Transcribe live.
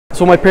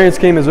So my parents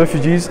came as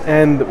refugees,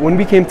 and when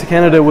we came to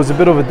Canada, it was a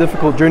bit of a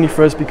difficult journey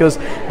for us because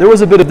there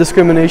was a bit of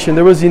discrimination,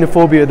 there was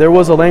xenophobia, there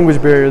was a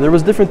language barrier, there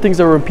was different things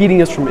that were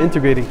impeding us from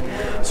integrating.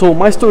 So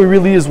my story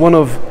really is one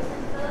of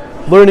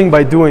learning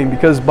by doing,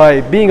 because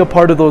by being a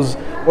part of those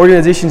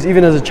organizations,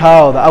 even as a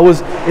child, I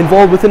was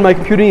involved within my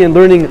community and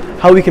learning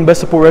how we can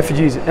best support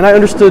refugees. And I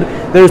understood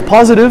there's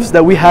positives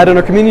that we had in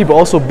our community, but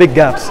also big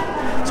gaps.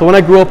 So when I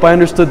grew up, I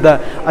understood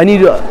that I need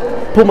to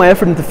put my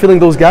effort into filling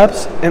those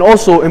gaps and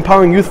also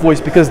empowering youth voice,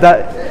 because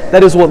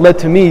that is what led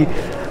to me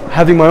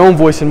having my own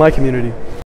voice in my community.